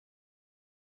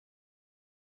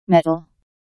Metal.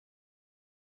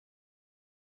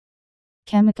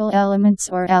 Chemical elements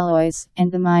or alloys,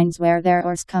 and the mines where their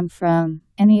ores come from.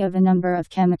 Any of a number of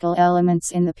chemical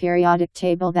elements in the periodic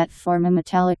table that form a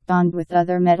metallic bond with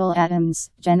other metal atoms,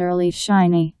 generally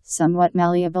shiny, somewhat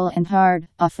malleable and hard,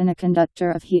 often a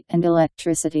conductor of heat and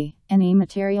electricity. Any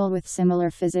material with similar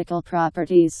physical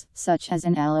properties, such as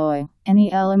an alloy.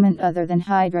 Any element other than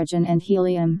hydrogen and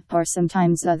helium, or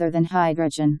sometimes other than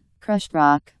hydrogen. Crushed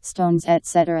rock, stones,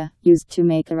 etc., used to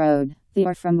make a road. The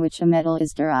ore from which a metal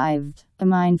is derived. A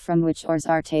mine from which ores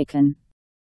are taken.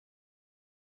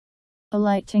 A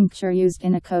light tincture used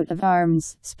in a coat of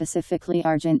arms, specifically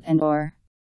argent and ore.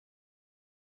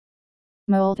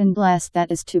 Molten glass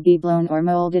that is to be blown or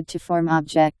molded to form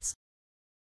objects.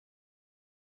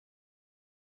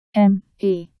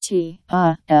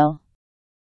 M-E-T-A-L.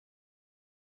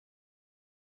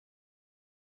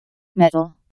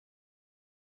 Metal.